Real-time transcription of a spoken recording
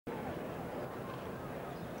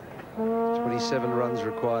27 runs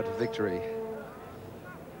required for victory.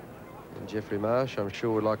 And Jeffrey Marsh, I'm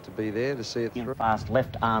sure, would like to be there to see it through. Fast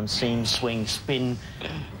left arm seam, swing, spin,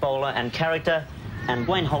 bowler and character. And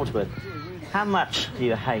Wayne Holdsworth, how much do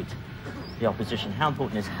you hate the opposition? How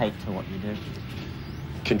important is hate to what you do?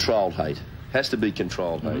 Controlled hate. Has to be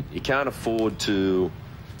controlled hate. You can't afford to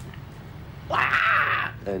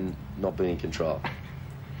and not be in control.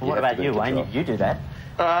 Well, what about you, Wayne? You do that.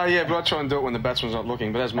 Yeah, but I try and do it when the batsman's not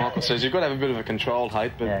looking. But as Michael says, you've got to have a bit of a controlled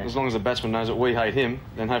hate. But as long as the batsman knows that we hate him,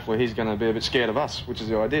 then hopefully he's going to be a bit scared of us, which is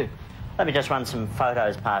the idea. Let me just run some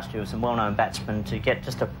photos past you of some well-known batsmen to get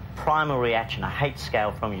just a primal reaction, a hate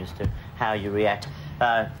scale from you as to how you react.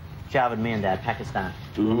 Javed Miandad, Pakistan.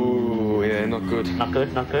 Ooh, yeah, not good. Not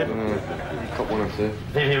good, not good. Caught one up there.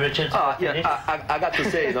 Vivi Richards. Oh, yeah, I got to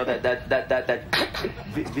say, you know, that I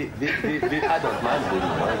don't mind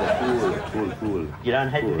Vivi. Cool. You don't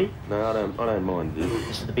hate Vivi? No, I don't mind Vivi.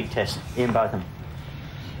 This is the big test. Ian Botham.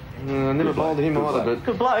 I never bowled him either, but...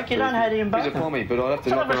 Good bloke, you don't hate Ian Botham. He's a pommy, but I'd have to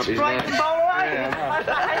knock him up his straight nose. bowler, eh?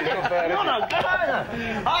 Yeah, You're not good either.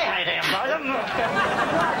 I hate Ian Botham.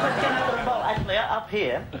 Let's get over the bowl. Actually, up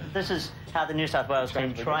here, this is how the New South Wales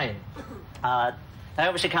team train. They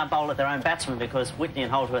obviously can't bowl at their own batsmen because Whitney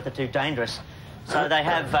and Holdsworth are too dangerous. So they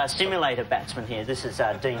have simulator batsmen here. This is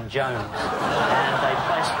Dean Jones. And they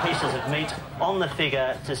place pieces of meat on the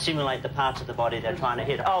figure to simulate the parts of the body they're trying to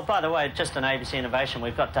hit. Oh, by the way, just an ABC innovation,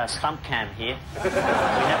 we've got Stump Cam here. We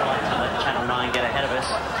never like to let Channel 9 get ahead of us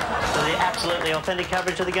for the absolutely authentic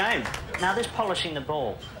coverage of the game. Now, this polishing the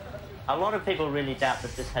ball, a lot of people really doubt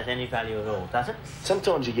that this has any value at all, does it?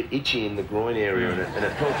 Sometimes you get itchy in the groin area and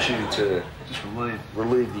it helps you to just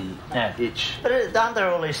relieve the itch. But aren't there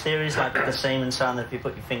all these theories like the seam and so on that if you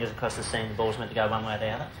put your fingers across the seam, the ball's meant to go one way or the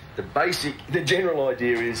other? The general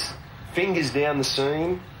idea is fingers down the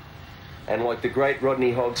seam, and like the great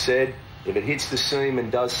Rodney Hogg said, if it hits the seam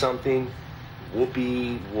and does something,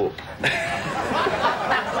 whoopee whoop.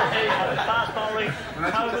 Fast bowling,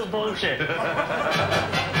 total bullshit.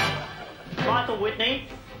 Michael Whitney,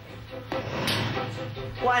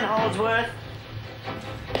 Wayne Holdsworth.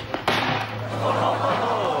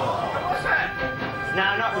 What's that?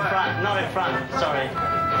 No, not in front, sorry.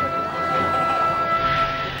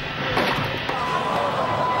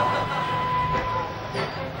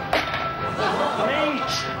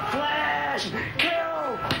 Meat, flash,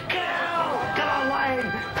 kill, come on,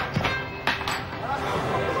 Wayne.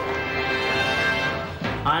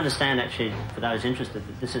 I understand, actually, for those interested,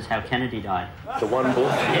 that this is how Kennedy died. The one ball?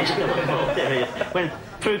 Yes, the one ball. There he is. Went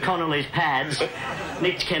through Connolly's pads,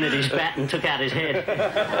 nicked Kennedy's bat and took out his head.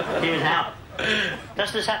 He was out.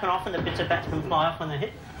 Does this happen often, that bits of bats can fly off when they're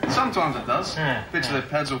hit? Sometimes it does. Bits of their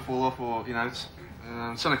pads will fall off, or, you know,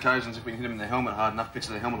 on some occasions, if we can hit them in their helmet hard enough, bits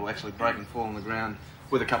of their helmet will actually break and fall on the ground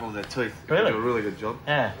with a couple of their teeth. Really? They do a really good job.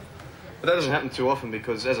 Yeah. But that doesn't happen too often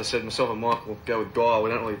because, as I said, myself and Mike will go with guile.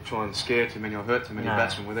 We don't really try and scare too many or hurt too many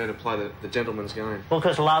batsmen. We're there to play the gentleman's game. Well,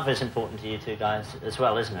 because love is important to you two guys as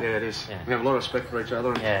well, isn't it? Yeah, it is. Yeah. We have a lot of respect for each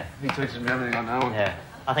other. And he teaches me everything I know. Yeah.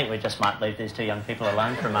 I think we just might leave these two young people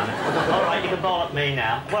alone for a moment. All right, you can bowl at me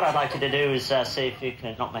now. What I'd like you to do is see if you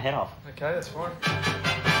can knock my head off. Okay, that's fine.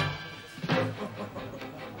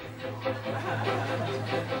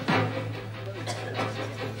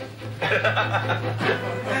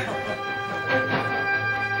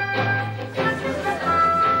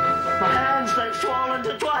 My hands, they've swollen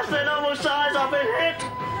to twice their normal size. I've been hit.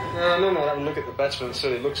 No, have a look at the batsman and see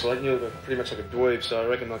what he looks like. You're pretty much like a dweeb, so I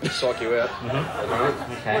reckon I can psych you out.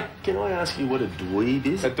 Okay. Can I ask you what a dweeb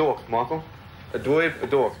is? A dork, Michael. A dweeb, a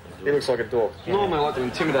dork. He looks like a dork. Yeah. Normally I like to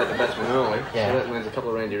intimidate the batsman early, so Yeah. that means a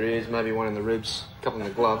couple around your ears, maybe one in the ribs, a couple in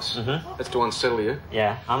the gloves. That's to unsettle you.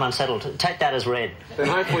 Yeah, I'm unsettled. Take that as read. Then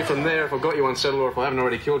hopefully from there, if I've got you unsettled or if I haven't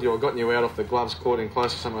already killed you or gotten you out off the gloves, caught in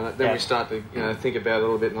close or something like that, then we start to think about it a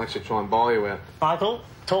little bit and actually try and bowl you out. Michael,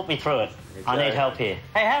 talk me through it. Okay. I need help here.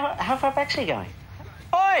 Hey, how far back's he going?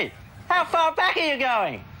 Oi! How far back are you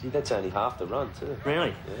going? Gee, that's only half the run, too. Really?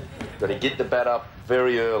 Yeah. Got to get the bat up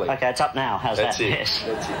very early. Okay, it's up now. How's That's that? It. Yes.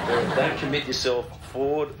 That's it. Don't commit yourself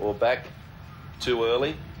forward or back too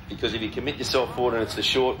early, because if you commit yourself forward and it's the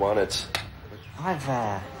short one, it's... I've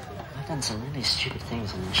done some really stupid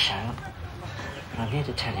things on this show, but I'm here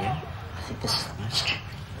to tell you, I think this is the most stupid.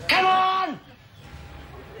 Come on!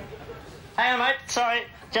 Hang on, mate. Sorry.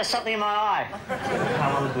 Just something in my eye.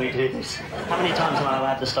 How long do we do this? How many times am I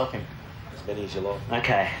allowed to stop him? As many as you like.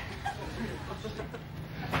 Okay.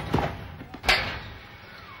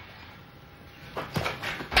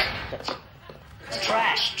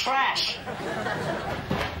 It's trash.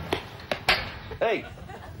 Hey,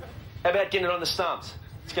 how about getting it on the stumps?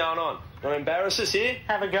 What's going on? Want to embarrass us here?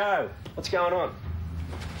 Have a go. What's going on?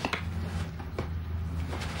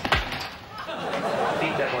 I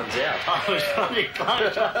think that one's out. I was pretty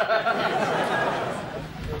close.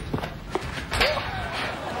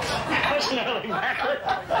 That was nearly backward.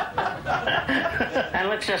 And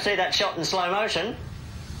let's just see that shot in slow motion.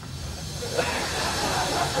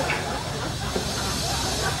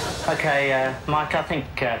 Okay, Mike, I think,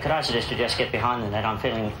 could I suggest you just get behind the net? I'm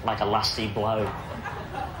feeling like a lusty blow.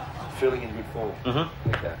 Feeling in good form? Mm-hmm.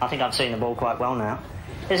 Okay. I think I've seen the ball quite well now.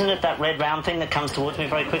 Isn't it that red round thing that comes towards me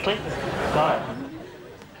very quickly? Got it.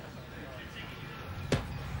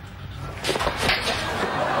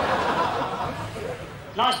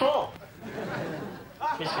 Nice ball.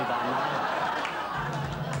 Missed me by 9.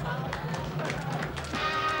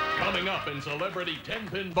 Coming up in Celebrity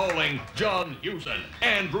 10-Pin Bowling, John Hewson,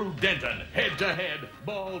 Andrew Denton, head-to-head,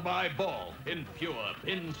 ball by ball, in pure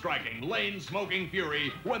pin-striking, lane-smoking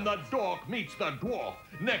fury when the dork meets the dwarf,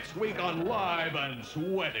 next week on Live and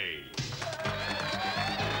Sweaty.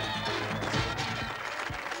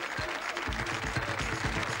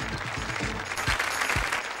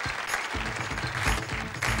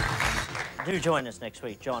 Do join us next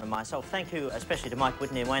week, John and myself. Thank you especially to Mike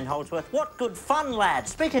Whitney and Wayne Holdsworth. What good fun,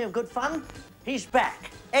 lads. Speaking of good fun, he's back.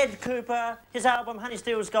 Ed Cooper, his album, Honey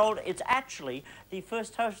Steals Gold. It's actually the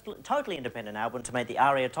first totally independent album to make the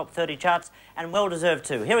ARIA Top 30 charts, and well-deserved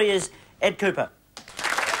too. Here he is, Ed Cooper.